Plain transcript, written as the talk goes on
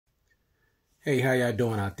Hey, how y'all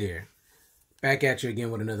doing out there? Back at you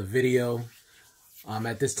again with another video.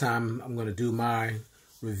 At this time, I'm going to do my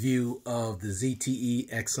review of the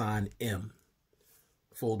ZTE Axon M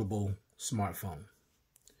foldable smartphone.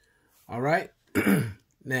 All right.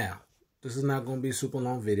 Now, this is not going to be a super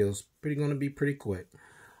long video. It's going to be pretty quick.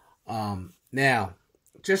 Now,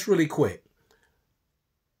 just really quick.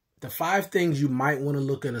 The 5 things you might want to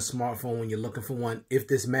look in a smartphone when you're looking for one, if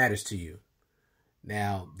this matters to you.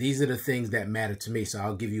 Now, these are the things that matter to me, so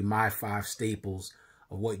I'll give you my 5 staples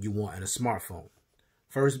of what you want in a smartphone.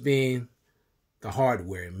 First being the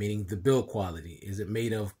hardware, meaning the build quality. Is it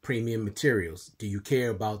made of premium materials? Do you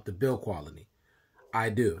care about the build quality? I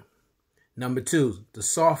do. Number 2, the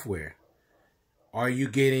software. Are you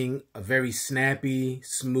getting a very snappy,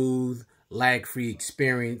 smooth, lag-free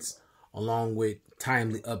experience along with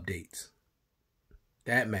timely updates?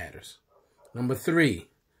 That matters. Number 3,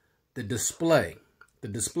 the display. The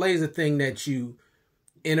display is a thing that you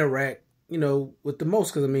interact, with the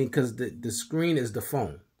most, because the screen is the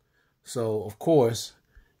phone. So, of course,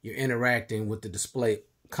 you're interacting with the display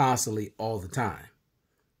constantly all the time.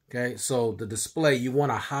 Okay, so the display, you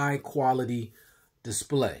want a high quality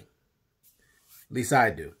display. At least I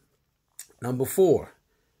do. Number 4,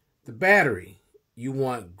 the battery. You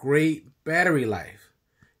want great battery life,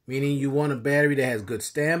 meaning you want a battery that has good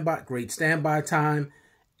great standby time,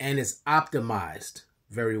 and it's optimized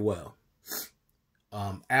very well.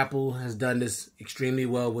 Apple has done this extremely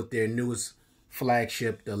well with their newest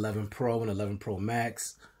flagship, the 11 Pro and 11 Pro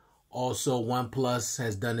Max. Also, OnePlus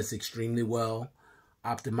has done this extremely well,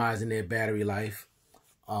 optimizing their battery life.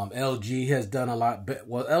 LG has done a lot.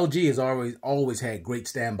 Well, LG has always had great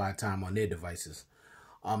standby time on their devices.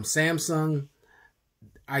 Samsung,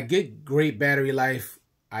 I get great battery life.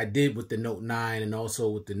 I did with the Note 9 and also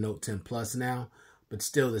with the Note 10 Plus now, but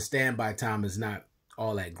still the standby time is not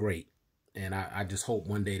all that great. And I just hope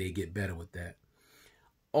one day they get better with that.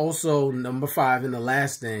 Also, number 5, and the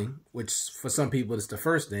last thing, which for some people is the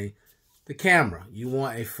first thing, the camera. You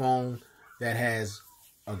want a phone that has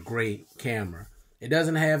a great camera. It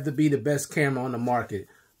doesn't have to be the best camera on the market,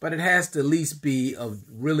 but it has to at least be of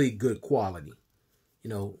really good quality.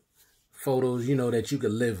 Photos, that you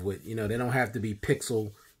could live with. They don't have to be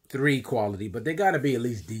Pixel 3 quality, but they got to be at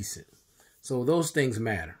least decent. So those things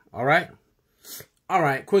matter. All right. All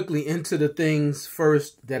right. Quickly into the things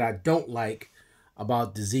first that I don't like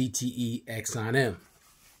about the ZTE Axon M.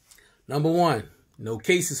 Number 1, no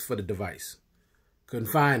cases for the device. Couldn't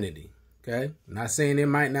find any. Okay. Not saying there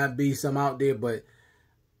might not be some out there, but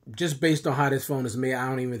just based on how this phone is made, I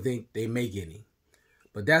don't even think they make any.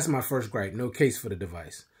 But that's my first gripe. No case for the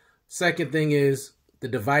device. Second thing is the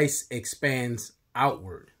device expands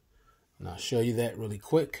outward. And I'll show you that really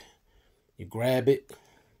quick. You grab it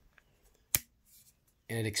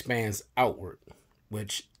and it expands outward,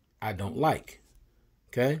 which I don't like.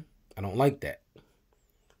 Okay? I don't like that.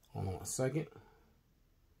 Hold on a second.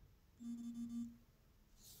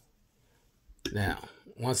 Now,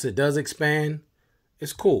 once it does expand,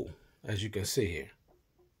 it's cool, as you can see here.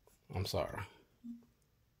 I'm sorry.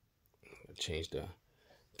 I'll change the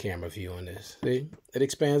camera view on this. See, it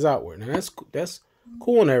expands outward. Now that's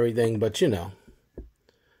cool and everything, but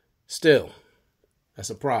still, that's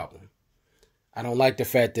a problem. I don't like the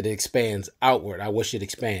fact that it expands outward. I wish it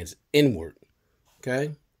expands inward.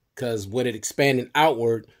 Okay, because with it expanding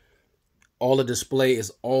outward, all the display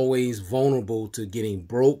is always vulnerable to getting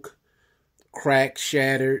broke, cracked,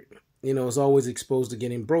 shattered. It's always exposed to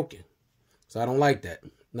getting broken. So I don't like that.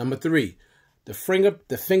 Number 3. The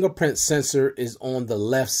fingerprint sensor is on the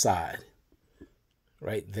left side,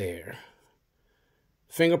 right there.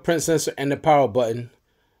 Fingerprint sensor and the power button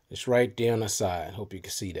is right there on the side. Hope you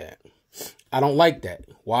can see that. I don't like that.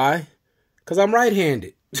 Why? Because I'm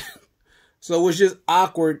right-handed. So it's just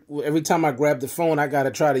awkward. Every time I grab the phone, I got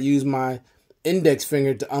to try to use my index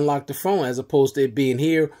finger to unlock the phone as opposed to it being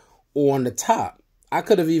here or on the top. I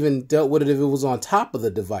could have even dealt with it if it was on top of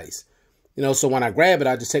the device. So when I grab it,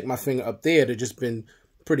 I just take my finger up there. It's just been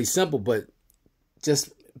pretty simple, but just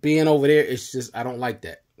being over there, it's just, I don't like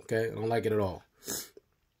that. Okay, I don't like it at all.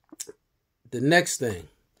 The next thing,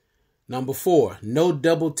 number 4, no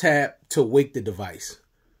double tap to wake the device.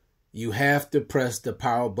 You have to press the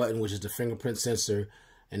power button, which is the fingerprint sensor,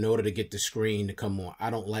 in order to get the screen to come on. I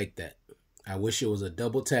don't like that. I wish it was a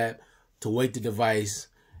double tap to wake the device,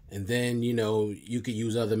 and then, you could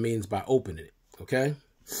use other means by opening it. Okay.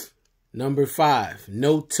 Number 5,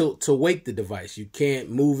 no tilt to wake the device. You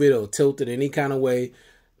can't move it or tilt it any kind of way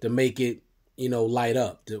to make it, light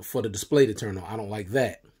up for the display to turn on. I don't like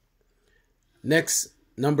that. Next,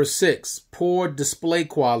 number 6, poor display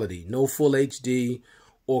quality. No full HD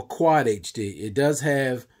or Quad HD. It does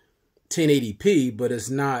have 1080p, but it's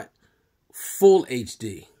not full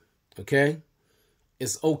HD. Okay?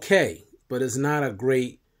 It's okay, but it's not a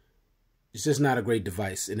great, it's just not a great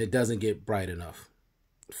device, and it doesn't get bright enough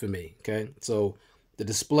for me. Okay? So the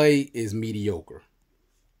display is mediocre.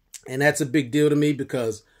 And that's a big deal to me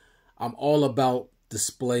because I'm all about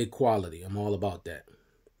display quality. I'm all about that.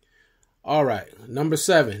 All right. Number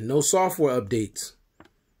 7, no software updates.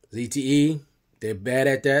 ZTE, they're bad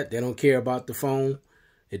at that. They don't care about the phone.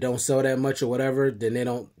 It don't sell that much or whatever. Then they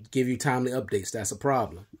don't give you timely updates. That's a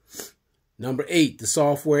problem. Number 8, the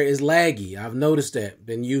software is laggy. I've noticed that.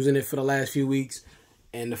 Been using it for the last few weeks,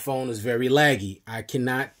 and the phone is very laggy. I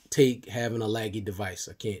cannot take having a laggy device.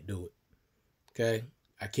 I can't do it. Okay?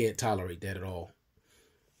 I can't tolerate that at all.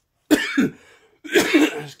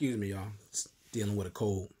 Excuse me, y'all. Dealing with a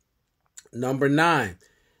cold. Number 9,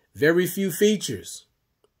 very few features.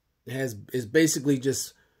 It's basically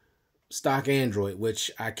just stock Android,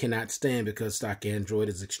 which I cannot stand because stock Android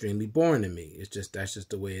is extremely boring to me. That's just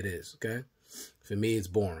the way it is, okay? For me, it's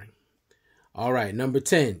boring. All right, number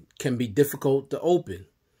 10, can be difficult to open,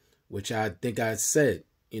 which I think I said.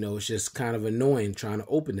 You know, it's just kind of annoying trying to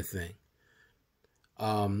open the thing.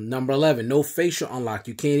 Number 11, no facial unlock.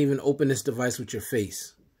 You can't even open this device with your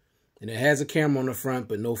face. And it has a camera on the front,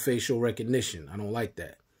 but no facial recognition. I don't like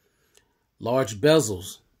that. Large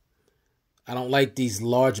bezels. I don't like these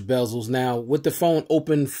large bezels. Now, with the phone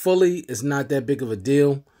open fully, it's not that big of a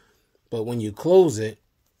deal. But when you close it,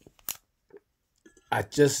 I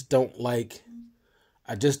just don't like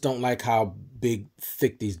how big,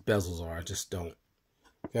 thick these bezels are. I just don't.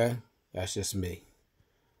 Okay? That's just me.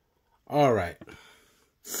 All right.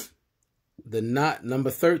 Number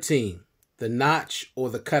 13, the notch or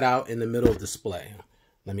the cutout in the middle of the display.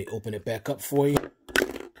 Let me open it back up for you.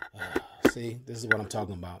 See, this is what I'm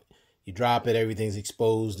talking about. You drop it, everything's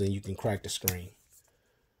exposed, and you can crack the screen.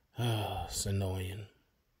 It's annoying.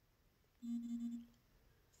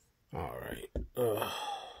 All right.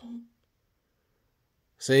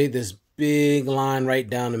 See, this big line right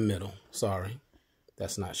down the middle. Sorry,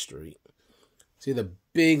 that's not straight. See the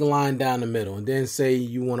big line down the middle, and then say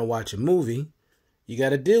you want to watch a movie, you got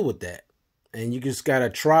to deal with that, and you just got to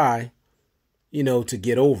try, you know, to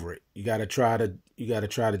get over it. You got to try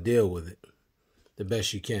to deal with it the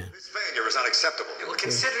best you can. This failure is unacceptable. Well,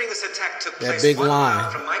 considering this attack took That place big 1 line.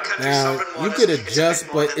 mile from my country's Now sovereign you waters, could it's a bit adjust,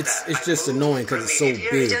 more but than it's that. just I annoying moved because it's from so the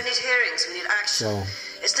big. We don't need hearings, we need action. So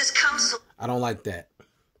Is this council? I don't like that.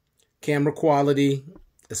 Camera quality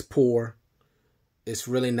is poor. It's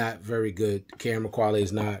really not very good. Camera quality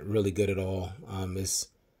is not really good at all. It's,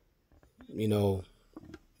 you know,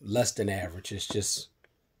 less than average. It's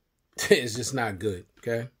just not good.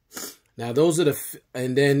 Okay. Now those are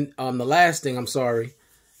and then the last thing, I'm sorry,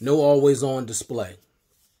 no always on display.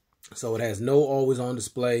 So it has no always on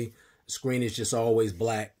display. The screen is just always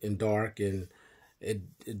black and dark, and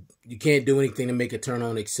you can't do anything to make it turn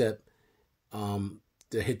on except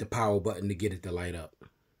to hit the power button to get it to light up.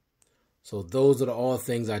 So those are all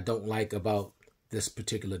things I don't like about this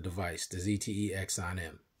particular device, the ZTE Axon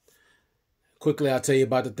M. Quickly, I'll tell you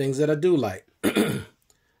about the things that I do like.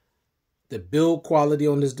 The build quality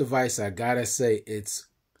on this device, I gotta say, it's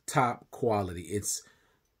top quality. It's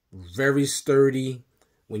very sturdy.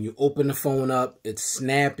 When you open the phone up, it's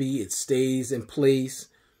snappy. It stays in place.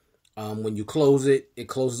 When you close it, it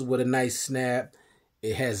closes with a nice snap.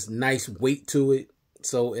 It has nice weight to it.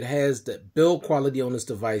 So it has the build quality on this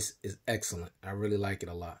device is excellent. I really like it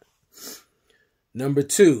a lot. Number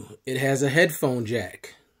 2, it has a headphone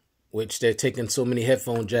jack, which they're taking so many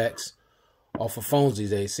headphone jacks off of phones these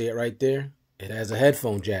days. See it right there? It has a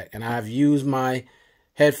headphone jack, and I've used my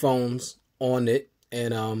headphones on it,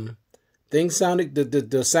 and things sounded,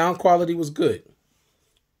 the sound quality was good.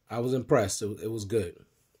 I was impressed. It was good.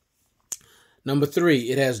 Number 3,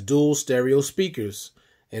 it has dual stereo speakers.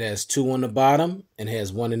 It has 2 on the bottom and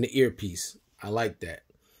has 1 in the earpiece. I like that.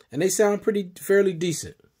 And they sound fairly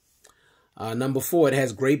decent. Number 4, it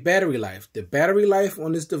has great battery life. The battery life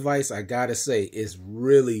on this device, I gotta say, is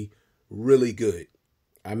really, really good.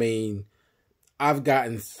 I mean, I've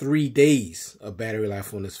gotten 3 days of battery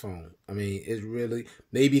life on this phone. I mean, it's really,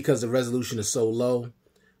 maybe because the resolution is so low,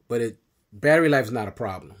 but battery life is not a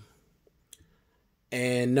problem.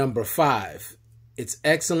 And number 5, it's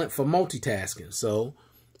excellent for multitasking. So,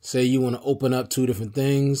 say you want to open up 2 different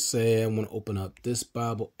things. Say I want to open up this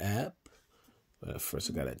Bible app. But first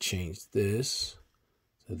I got to change this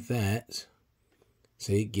to that.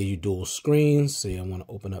 Say give you dual screens. Say I want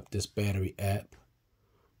to open up this battery app.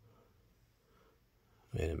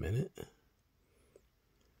 Wait a minute.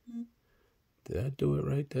 Did I do it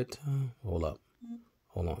right that time? Hold up.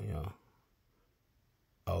 Hold on, y'all.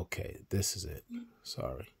 Okay, this is it.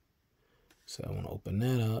 Sorry. So I want to open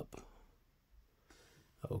that up.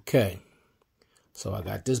 Okay. So I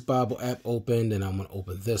got this Bible app opened, and I'm going to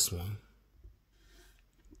open this one.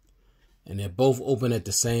 And they're both open at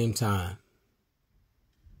the same time.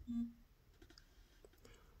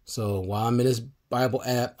 So while I'm in this Bible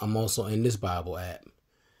app, I'm also in this Bible app.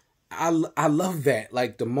 I love that.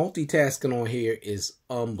 Like, the multitasking on here is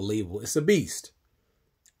unbelievable. It's a beast.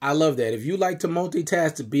 I love that. If you like to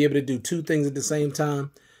multitask, to be able to do two things at the same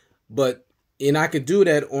time, and I could do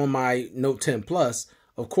that on my Note 10 Plus,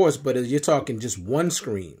 of course, but you're talking just one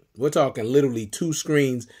screen. We're talking literally two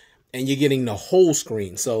screens, and you're getting the whole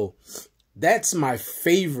screen. So that's my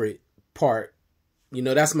favorite part. You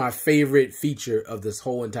know, that's my favorite feature of this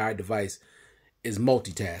whole entire device is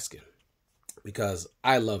multitasking, because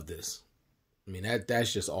I love this. I mean,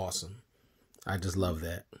 that's just awesome. I just love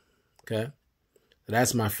that. Okay.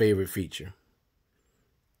 That's my favorite feature.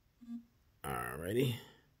 Alrighty.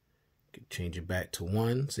 Change it back to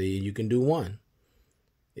 1. See, you can do 1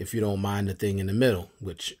 if you don't mind the thing in the middle,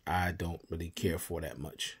 which I don't really care for that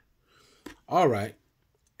much. All right.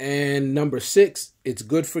 And number 6, it's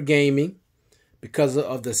good for gaming because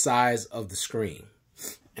of the size of the screen.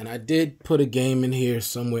 And I did put a game in here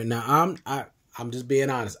somewhere. Now, I'm just being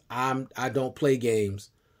honest. I don't play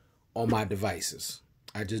games on my devices.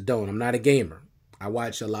 I just don't. I'm not a gamer. I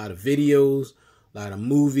watch a lot of videos, a lot of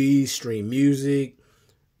movies, stream music,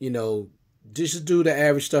 you know, just do the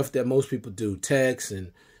average stuff that most people do, text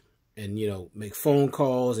and you know, make phone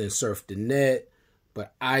calls and surf the net.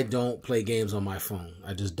 But I don't play games on my phone.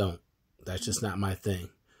 I just don't. That's just not my thing.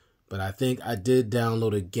 But I think I did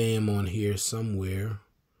download a game on here somewhere.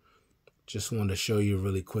 Just wanted to show you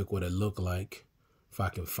really quick what it looked like, if I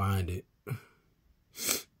can find it.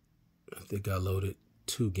 I think I loaded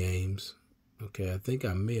 2 games. Okay, I think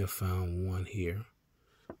I may have found one here.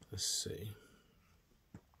 Let's see.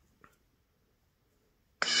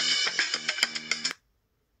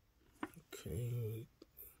 Okay.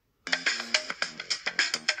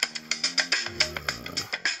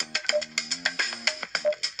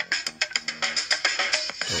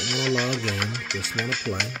 Don't want to log in, just want to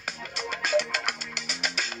play.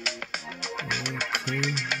 Okay.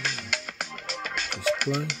 Just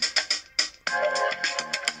play.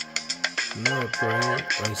 No upgrade,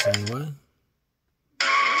 race anyway.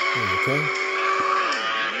 Okay.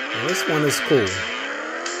 Now this one is cool.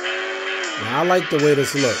 Now I like the way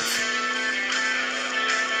this looks.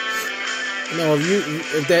 You know,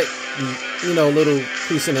 if that, you know, little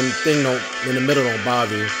piece in the thing in the middle don't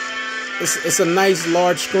bother you, it's a nice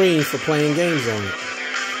large screen for playing games on it.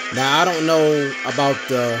 Now I don't know about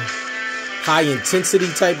the high intensity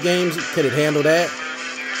type games. Could it handle that?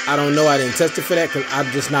 I don't know. I didn't test it for that because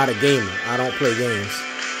I'm just not a gamer. I don't play games.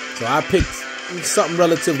 So I picked something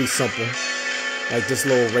relatively simple, like this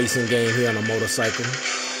little racing game here on a motorcycle.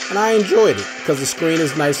 And I enjoyed it because the screen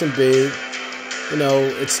is nice and big. You know,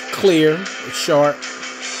 it's clear, it's sharp,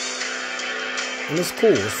 and it's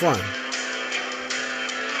cool, it's fun.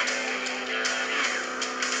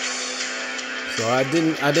 So I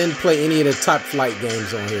didn't play any of the top flight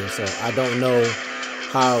games on here, so I don't know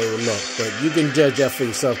how it would look, but you can judge that for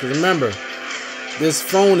yourself. Because remember, this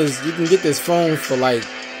phone you can get this phone for like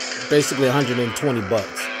basically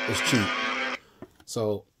 $120. It's cheap.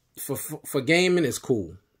 So for gaming, it's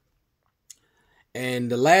cool.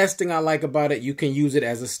 And the last thing I like about it, you can use it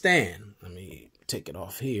as a stand. Let me take it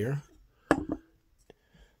off here.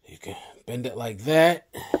 You can bend it like that.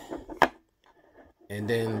 And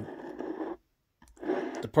then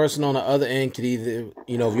the person on the other end could either,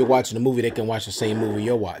 you know, if you're watching a movie, they can watch the same movie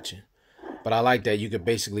you're watching. But I like that you could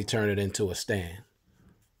basically turn it into a stand.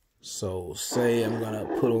 So say I'm going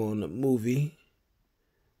to put on the movie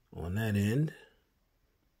on that end.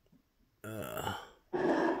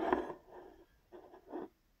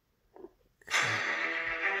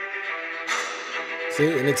 See,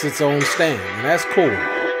 and it's its own stand, and that's cool.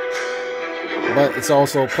 But it's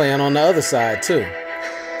also playing on the other side too.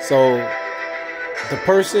 So the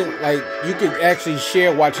person, like, you could actually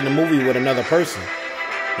share watching the movie with another person.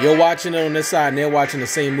 You're watching it on this side, and they're watching the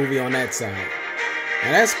same movie on that side.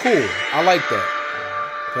 And that's cool. I like that.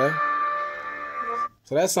 Okay?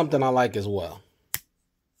 So that's something I like as well.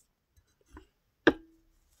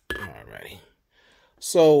 Alrighty.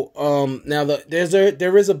 So now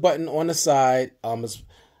there is a button on the side. It's,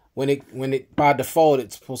 when it by default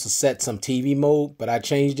it's supposed to set some TV mode, but I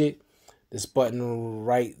changed it. This button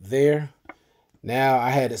right there. Now I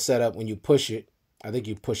had it set up when you push it. I think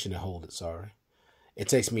you push it and hold it. Sorry, it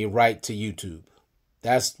takes me right to YouTube.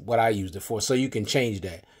 That's what I used it for. So you can change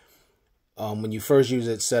that. when you first use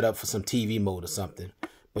it, set up for some TV mode or something.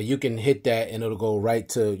 But you can hit that and it'll go right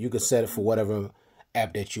to, you can set it for whatever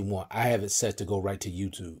app that you want. I have it set to go right to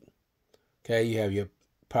YouTube. Okay, you have your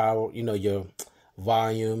power, you know, your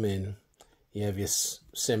volume, and you have your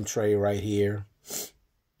SIM tray right here.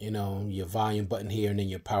 You know, your volume button here, and then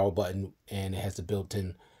your power button, and it has the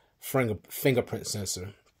built-in fingerprint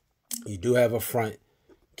sensor. You do have a front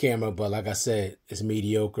camera, but like I said, it's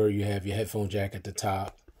mediocre. You have your headphone jack at the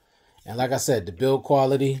top. And like I said, the build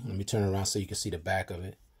quality, let me turn around so you can see the back of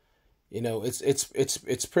it. You know,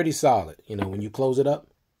 it's pretty solid. You know, when you close it up,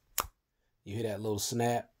 you hear that little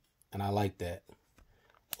snap, and I like that.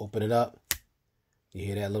 Open it up, you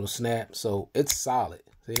hear that little snap. So it's solid.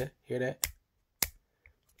 See that? Hear that?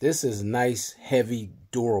 This is nice, heavy,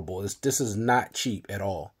 durable. This is not cheap at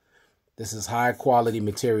all. This is high quality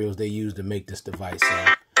materials they use to make this device. So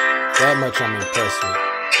that much I'm impressed with.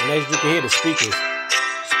 And as you can hear, the speakers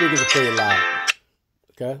are pretty loud.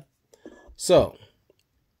 Okay? So,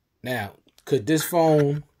 now, could this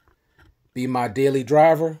phone be my daily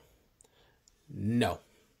driver? No.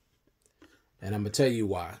 And I'm going to tell you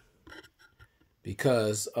why.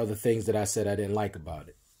 Because of the things that I said I didn't like about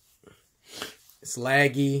it. It's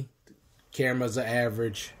laggy. Cameras are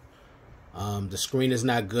average. The screen is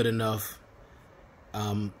not good enough.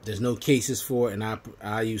 There's no cases for it, and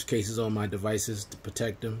I use cases on my devices to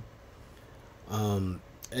protect them.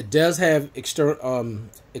 It does have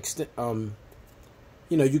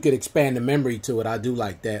you know, you could expand the memory to it. I do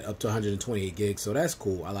like that, up to 128 gigs, so that's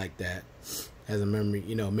cool. I like that. Has a memory,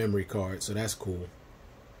 you know, memory card, so that's cool.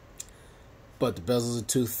 But the bezels are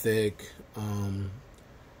too thick.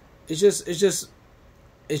 It's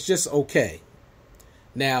just okay.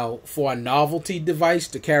 Now, for a novelty device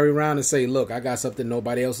to carry around and say, look, I got something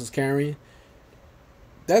nobody else is carrying,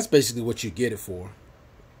 that's basically what you get it for.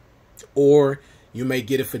 Or you may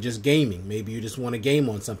get it for just gaming. Maybe you just want to game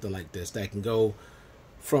on something like this that can go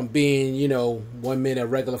from being, you know, 1 minute a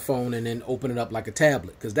regular phone and then open it up like a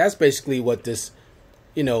tablet. Because that's basically what this,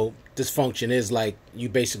 you know, this function is like. You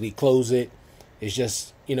basically close it. It's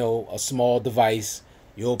just, you know, a small device.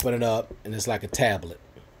 You open it up and it's like a tablet.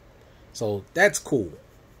 So that's cool.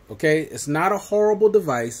 Okay, it's not a horrible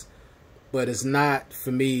device, but it's not,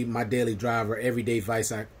 for me, my daily driver, everyday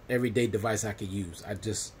device I could use. It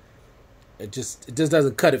just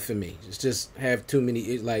doesn't cut it for me. It's just have too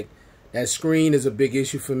many, like, that screen is a big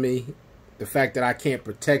issue for me. The fact that I can't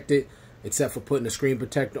protect it except for putting a screen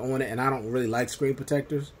protector on it, and I don't really like screen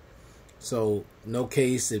protectors. So no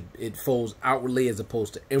case, it folds outwardly as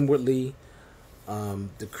opposed to inwardly.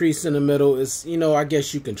 The crease in the middle is, you know, I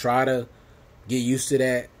guess you can try to get used to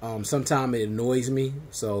that. Sometimes it annoys me.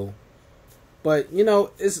 So, but you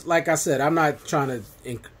know, it's like I said, I'm not trying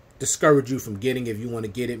to discourage you from getting it. If you want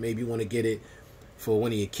to get it, maybe you want to get it for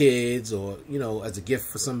one of your kids, or, you know, as a gift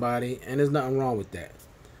for somebody, and there's nothing wrong with that.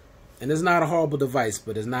 And it's not a horrible device,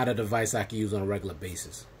 but it's not a device I can use on a regular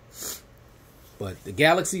basis. But the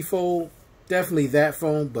Galaxy Fold, definitely that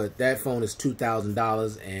phone, but that phone is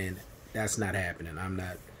 $2,000, and that's not happening. I'm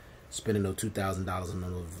not spending no $2,000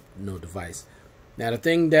 on no device. Now, the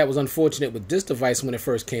thing that was unfortunate with this device when it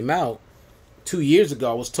first came out 2 years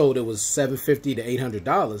ago, I was told it was $750 to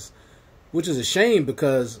 $800, which is a shame,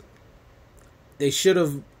 because they should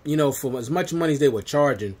have, you know, for as much money as they were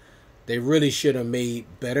charging, they really should have made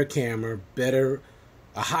better camera, a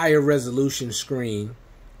higher resolution screen,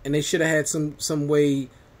 and they should have had some way, you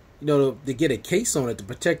know, to get a case on it to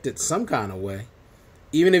protect it some kind of way.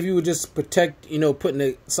 Even if you would just protect, you know,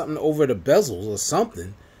 putting something over the bezels or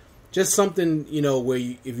something. Just something, you know, where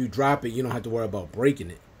if you drop it, you don't have to worry about breaking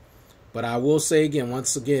it. But I will say again,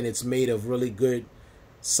 once again, it's made of really good,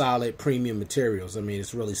 solid, premium materials. I mean,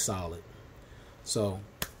 it's really solid. So,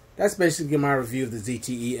 that's basically my review of the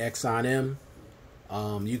ZTE Axon M.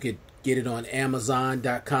 You could get it on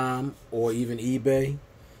Amazon.com or even eBay.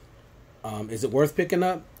 Is it worth picking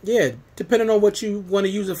up? Yeah, depending on what you want to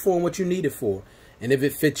use it for and what you need it for, and if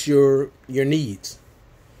it fits your needs.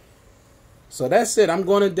 So that's it. I'm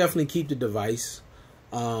going to definitely keep the device,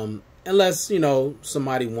 unless, you know,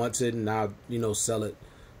 somebody wants it and I'll, you know, sell it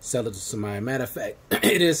to somebody. Matter of fact,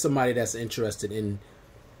 it is somebody that's interested in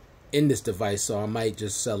this device, so I might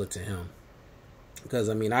just sell it to him, because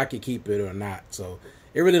I mean, I could keep it or not, so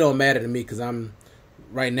it really don't matter to me, because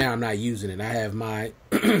right now I'm not using it. I have my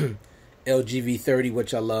LG V30,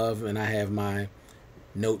 which I love, and I have my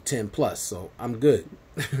Note 10 Plus, so I'm good.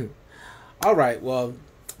 All right, well,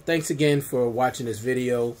 thanks again for watching this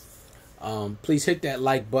video. Please hit that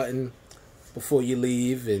like button before you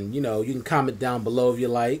leave, and, you know, you can comment down below if you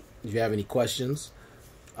like, if you have any questions.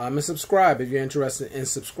 And subscribe if you're interested in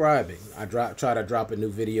subscribing. I try to drop a new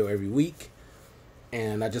video every week.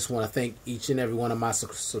 And I just want to thank each and every one of my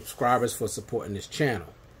subscribers for supporting this channel.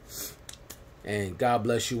 And God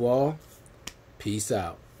bless you all. Peace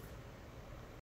out.